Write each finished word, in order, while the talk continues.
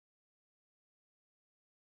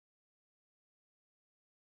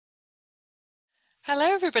Hello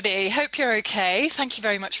everybody, hope you're okay. Thank you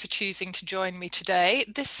very much for choosing to join me today.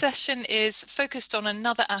 This session is focused on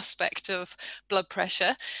another aspect of blood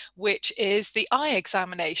pressure, which is the eye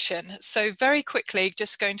examination. So very quickly,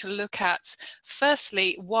 just going to look at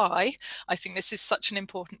firstly why I think this is such an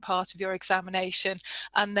important part of your examination,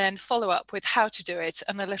 and then follow up with how to do it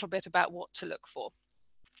and a little bit about what to look for.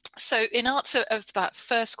 So in answer of that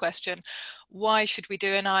first question, why should we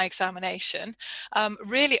do an eye examination?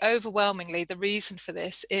 Really overwhelmingly, the reason for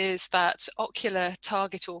this is that ocular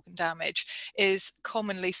target organ damage is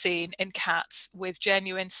commonly seen in cats with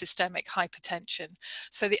genuine systemic hypertension.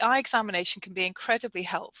 So the eye examination can be incredibly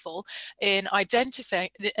helpful in identifying,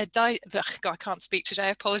 I can't speak today,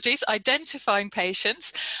 apologies, identifying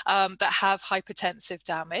patients that have hypertensive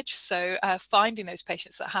damage. So finding those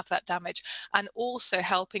patients that have that damage, and also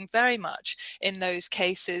helping very much in those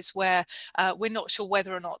cases where we're not sure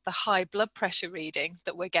whether or not the high blood pressure reading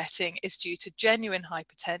that we're getting is due to genuine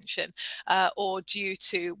hypertension or due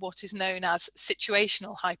to what is known as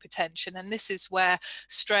situational hypertension. And this is where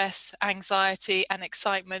stress, anxiety, and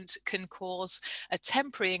excitement can cause a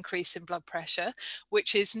temporary increase in blood pressure,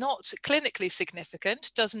 which is not clinically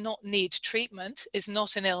significant, does not need treatment, is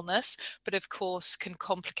not an illness, but of course can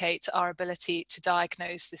complicate our ability to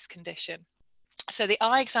diagnose this condition. So the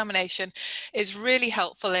eye examination is really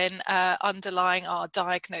helpful in underlying our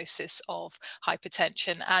diagnosis of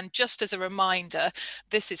hypertension. And just as a reminder,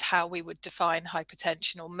 this is how we would define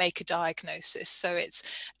hypertension or make a diagnosis. So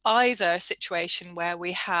it's either a situation where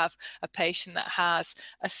we have a patient that has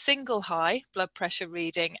a single high blood pressure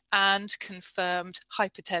reading and confirmed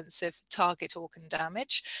hypertensive target organ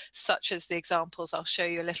damage, such as the examples I'll show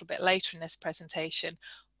you a little bit later in this presentation,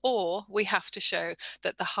 or we have to show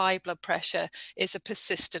that the high blood pressure is a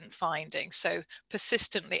persistent finding, so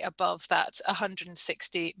persistently above that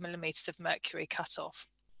 160 millimeters of mercury cutoff.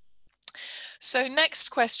 So next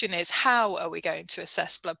question is, how are we going to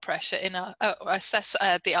assess blood pressure in our, assess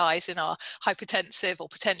the eyes in our hypertensive or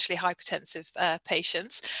potentially hypertensive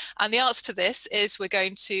patients? And the answer to this is we're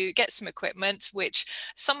going to get some equipment,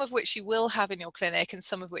 some of which you will have in your clinic and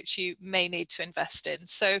some of which you may need to invest in.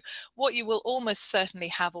 So what you will almost certainly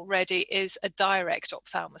have already is a direct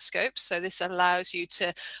ophthalmoscope. So this allows you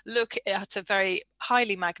to look at a very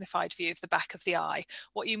highly magnified view of the back of the eye.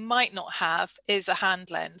 What you might not have is a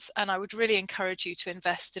hand lens, and I would really encourage you to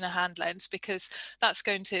invest in a hand lens because that's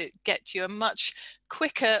going to get you a much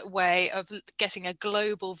quicker way of getting a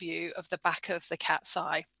global view of the back of the cat's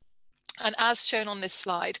eye. And as shown on this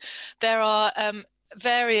slide, there are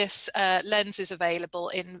various lenses available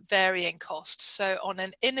in varying costs. So on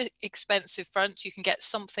an inexpensive front, you can get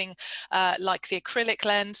something like the acrylic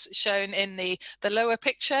lens shown in the lower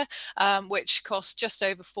picture, which costs just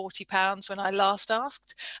over £40 when I last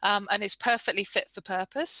asked, and is perfectly fit for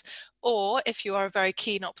purpose. Or if you are a very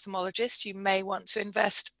keen ophthalmologist, you may want to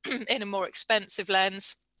invest in a more expensive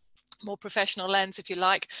lens, more professional lens, if you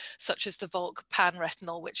like, such as the Volk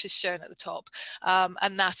Pan-Retinal, which is shown at the top.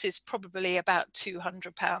 And that is probably about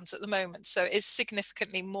 £200 at the moment. So it is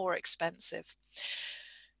significantly more expensive.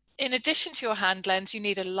 In addition to your hand lens, you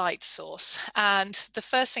need a light source. And the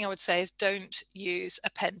first thing I would say is don't use a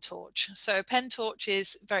pen torch. So a pen torch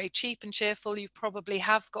is very cheap and cheerful. You probably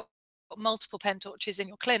have got multiple pen torches in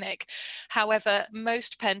your clinic. However,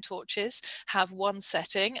 most pen torches have one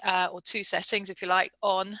setting or two settings, if you like,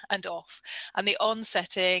 on and off. And the on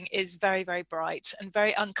setting is very, very bright and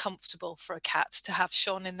very uncomfortable for a cat to have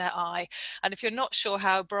shone in their eye. And if you're not sure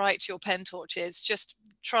how bright your pen torch is, just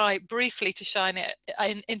try briefly to shine it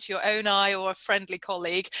into your own eye or a friendly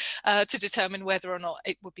colleague to determine whether or not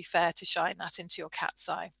it would be fair to shine that into your cat's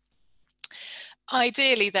eye.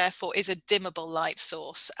 Ideally, therefore, is a dimmable light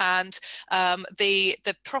source, and the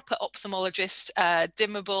proper ophthalmologist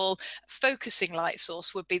dimmable focusing light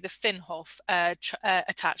source would be the Finhof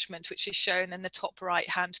attachment, which is shown in the top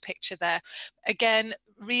right-hand picture there. Again,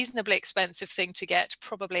 reasonably expensive thing to get,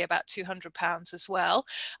 probably about £200 as well.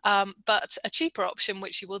 But a cheaper option,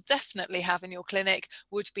 which you will definitely have in your clinic,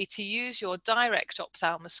 would be to use your direct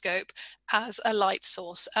ophthalmoscope as a light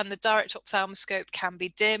source. And the direct ophthalmoscope can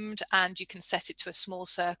be dimmed, and you can set it to a small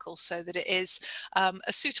circle so that it is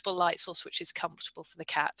a suitable light source which is comfortable for the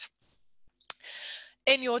cat.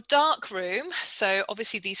 In your dark room, so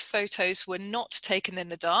obviously these photos were not taken in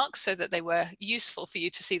the dark so that they were useful for you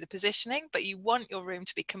to see the positioning, but you want your room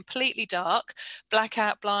to be completely dark,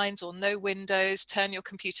 blackout blinds or no windows, turn your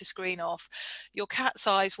computer screen off. Your cat's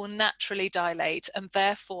eyes will naturally dilate and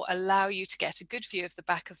therefore allow you to get a good view of the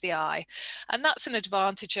back of the eye. And that's an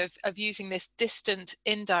advantage of using this distant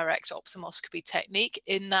indirect ophthalmoscopy technique,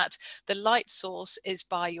 in that the light source is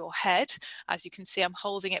by your head. As you can see, I'm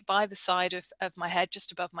holding it by the side of my head,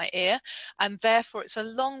 just above my ear, and therefore it's a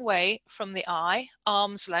long way from the eye,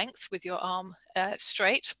 arm's length with your arm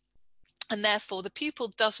straight, and therefore the pupil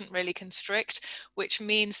doesn't really constrict, which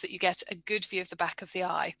means that you get a good view of the back of the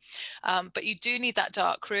eye. But you do need that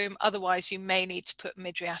dark room, otherwise you may need to put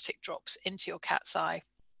mydriatic drops into your cat's eye.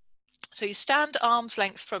 So you stand arm's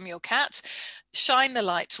length from your cat, shine the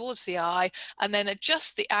light towards the eye, and then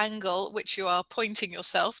adjust the angle which you are pointing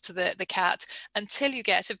yourself to the cat until you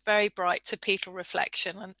get a very bright tapetal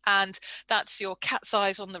reflection. And that's your cat's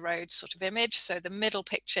eyes on the road sort of image. So the middle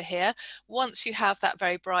picture here. Once you have that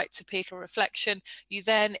very bright tapetal reflection, you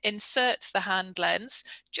then insert the hand lens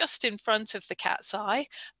just in front of the cat's eye,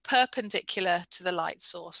 perpendicular to the light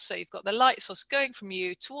source. So you've got the light source going from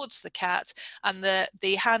you towards the cat, and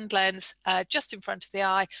the hand lens just in front of the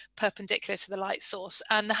eye, perpendicular to the light source.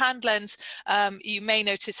 And the hand lens, you may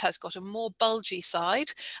notice, has got a more bulgy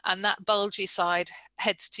side, and that bulgy side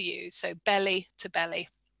heads to you, so belly to belly.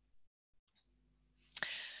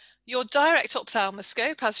 Your direct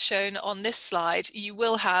ophthalmoscope, as shown on this slide, you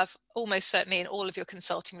will have almost certainly in all of your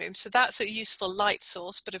consulting rooms. So that's a useful light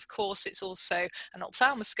source, but of course it's also an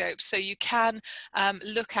ophthalmoscope. So you can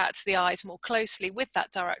look at the eyes more closely with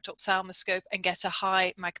that direct ophthalmoscope and get a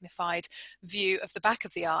high magnified view of the back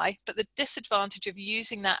of the eye. But the disadvantage of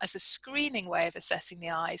using that as a screening way of assessing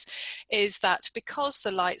the eyes is that because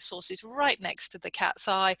the light source is right next to the cat's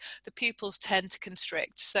eye, the pupils tend to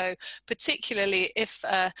constrict. So particularly if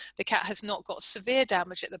the cat has not got severe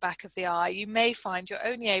damage at the back of the eye, you may find you're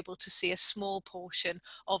only able to see a small portion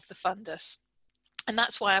of the fundus. And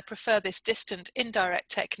that's why I prefer this distant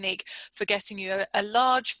indirect technique for getting you a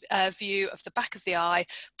large view of the back of the eye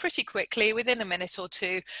pretty quickly, within a minute or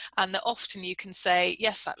two, and that often you can say,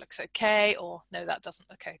 yes, that looks okay, or no, that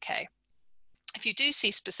doesn't look okay. If you do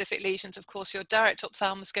see specific lesions, of course, your direct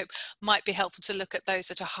ophthalmoscope might be helpful to look at those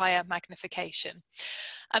at a higher magnification.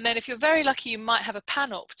 And then if you're very lucky, you might have a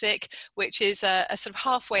panoptic, which is a sort of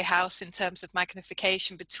halfway house in terms of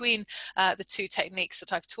magnification between the two techniques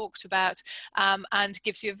that I've talked about, and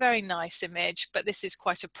gives you a very nice image, but this is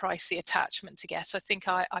quite a pricey attachment to get. I think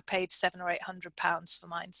I paid £700 or £800 for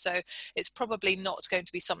mine, so it's probably not going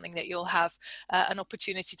to be something that you'll have an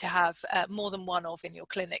opportunity to have more than one of in your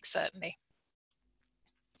clinic, certainly.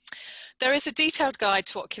 There is a detailed guide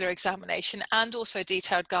to ocular examination and also a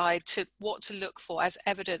detailed guide to what to look for as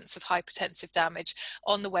evidence of hypertensive damage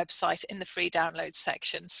on the website in the free downloads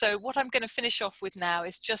section. So what I'm going to finish off with now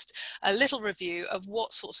is just a little review of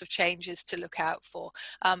what sorts of changes to look out for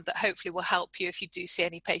that hopefully will help you if you do see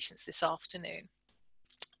any patients this afternoon.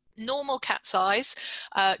 Normal cat's eyes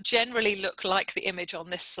generally look like the image on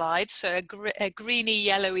this slide, so a greeny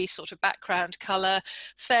yellowy sort of background colour,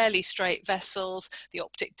 fairly straight vessels. The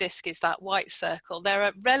optic disc is that white circle. There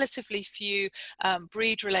are relatively few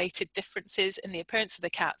breed related differences in the appearance of the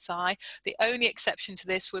cat's eye. The only exception to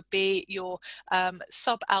this would be your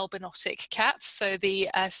subalbinotic cats, so the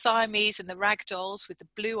Siamese and the ragdolls with the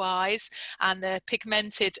blue eyes and the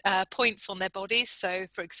pigmented points on their bodies. So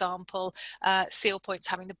for example, seal points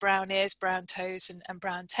having the brown ears, brown toes and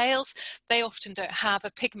brown tails. They often don't have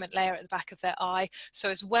a pigment layer at the back of their eye, so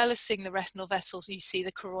as well as seeing the retinal vessels, you see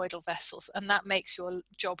the choroidal vessels, and that makes your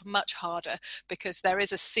job much harder because there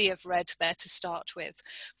is a sea of red there to start with.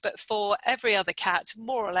 But for every other cat,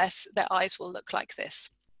 more or less, their eyes will look like this.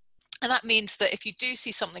 And that means that if you do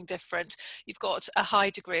see something different, you've got a high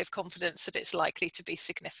degree of confidence that it's likely to be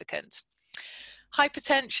significant.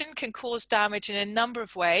 Hypertension can cause damage in a number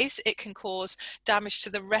of ways. It can cause damage to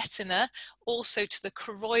the retina, also to the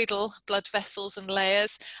choroidal blood vessels and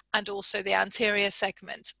layers, and also the anterior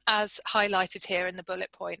segment, as highlighted here in the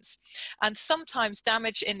bullet points. And sometimes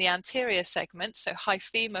damage in the anterior segment, so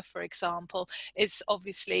hyphema, for example, is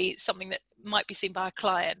obviously something that might be seen by a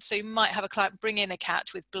client. So you might have a client bring in a cat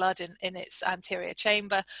with blood in its anterior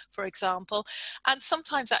chamber, for example, and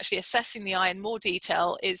sometimes actually assessing the eye in more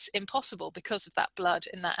detail is impossible because of that blood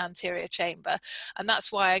in that anterior chamber. And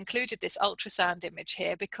that's why I included this ultrasound image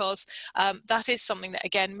here, because that is something that,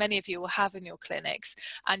 again, many of you will have in your clinics,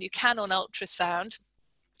 and you can on ultrasound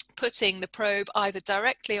putting the probe either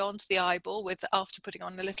directly onto the eyeball after putting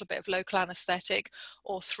on a little bit of local anaesthetic,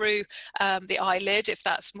 or through the eyelid if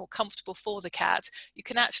that's more comfortable for the cat. You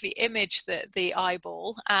can actually image the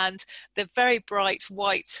eyeball, and the very bright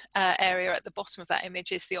white area at the bottom of that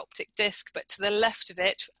image is the optic disc, but to the left of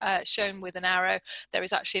it, shown with an arrow, there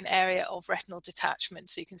is actually an area of retinal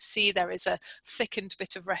detachment. So you can see there is a thickened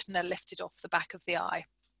bit of retina lifted off the back of the eye.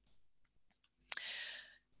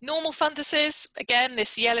 Normal funduses, again,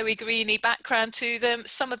 this yellowy greeny background to them.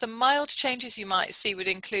 Some of the mild changes you might see would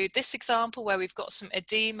include this example where we've got some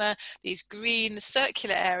edema, these green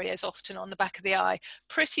circular areas often on the back of the eye.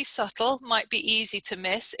 Pretty subtle, might be easy to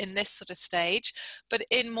miss in this sort of stage, but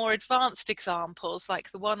in more advanced examples like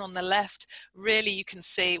the one on the left, really you can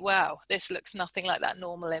see, wow, this looks nothing like that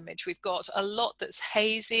normal image. We've got a lot that's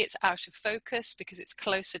hazy, it's out of focus because it's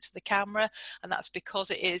closer to the camera, and that's because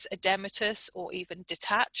it is edematous or even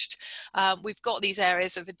detached. We've got these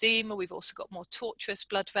areas of edema, we've also got more tortuous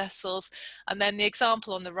blood vessels, and then the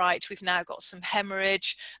example on the right, we've now got some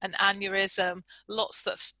hemorrhage, an aneurysm, lots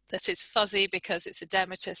that is fuzzy because it's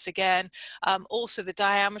edematous again. Also the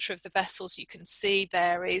diameter of the vessels you can see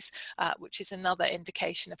varies, which is another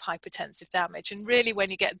indication of hypertensive damage. And really when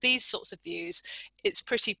you get these sorts of views, it's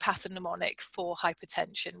pretty pathognomonic for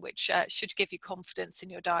hypertension, which should give you confidence in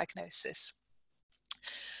your diagnosis.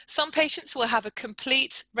 Some patients will have a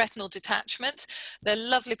complete retinal detachment. The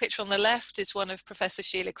lovely picture on the left is one of Professor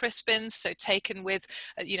Sheila Crispin's, so taken with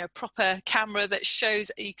a proper camera that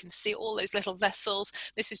shows, you can see all those little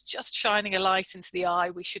vessels. This is just shining a light into the eye.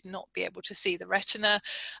 We should not be able to see the retina.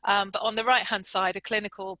 But on the right hand side, a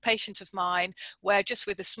clinical patient of mine where just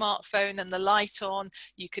with a smartphone and the light on,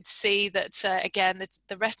 you could see that again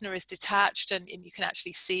the retina is detached, and you can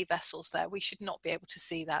actually see vessels there. We should not be able to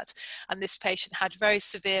see that. And this patient had very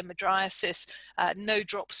severe mydriasis, no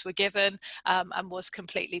drops were given, and was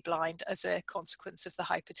completely blind as a consequence of the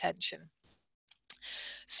hypertension.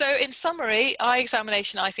 So in summary, eye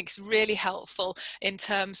examination I think is really helpful in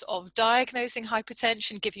terms of diagnosing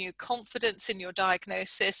hypertension, giving you confidence in your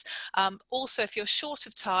diagnosis. Also, if you're short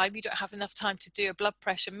of time, you don't have enough time to do a blood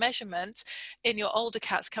pressure measurement in your older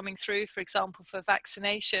cats coming through, for example, for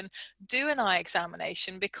vaccination, do an eye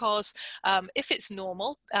examination, because if it's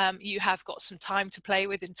normal, you have got some time to play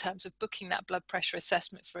with in terms of booking that blood pressure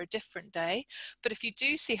assessment for a different day. But if you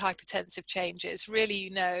do see hypertensive changes, really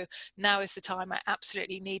now is the time I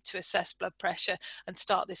absolutely need to assess blood pressure and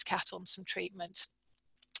start this cat on some treatment.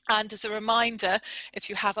 And as a reminder,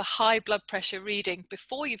 if you have a high blood pressure reading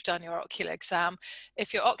before you've done your ocular exam,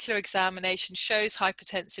 if your ocular examination shows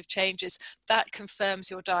hypertensive changes, that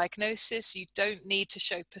confirms your diagnosis. You don't need to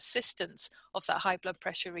show persistence of that high blood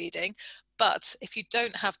pressure reading. But if you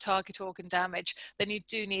don't have target organ damage, then you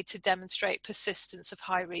do need to demonstrate persistence of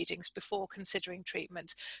high readings before considering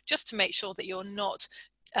treatment, just to make sure that you're not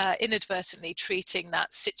inadvertently treating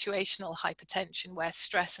that situational hypertension where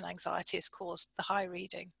stress and anxiety has caused the high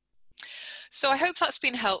reading. So I hope that's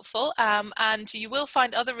been helpful, and you will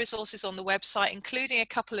find other resources on the website, including a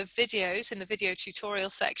couple of videos in the video tutorial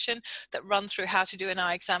section that run through how to do an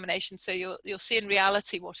eye examination, so you'll see in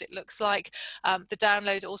reality what it looks like. The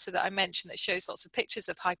download also that I mentioned that shows lots of pictures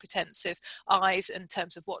of hypertensive eyes in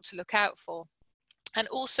terms of what to look out for. And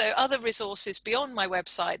also other resources beyond my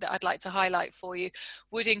website that I'd like to highlight for you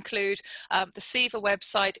would include the CIVA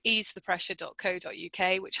website,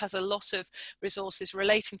 easethepressure.co.uk, which has a lot of resources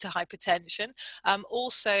relating to hypertension.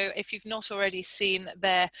 Also, if you've not already seen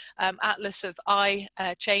their atlas of eye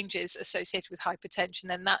changes associated with hypertension,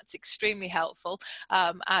 then that's extremely helpful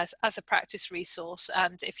as a practice resource.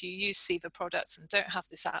 And if you use CIVA products and don't have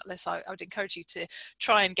this atlas, I would encourage you to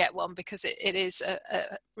try and get one, because it is a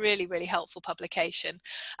really, really helpful publication.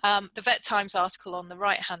 The Vet Times article on the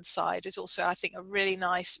right hand side is also, I think, a really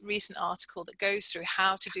nice recent article that goes through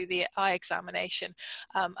how to do the eye examination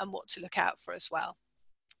and what to look out for as well.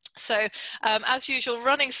 So as usual,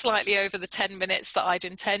 running slightly over the 10 minutes that I'd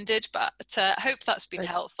intended, but I hope that's been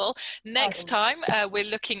helpful. Next time we're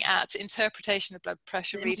looking at interpretation of blood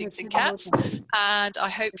pressure readings in cats, and I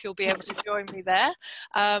hope you'll be able to join me there.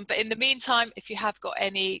 But in the meantime, if you have got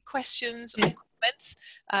any questions or comments,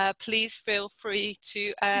 please feel free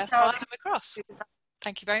to fire them across.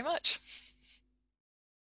 Thank you very much.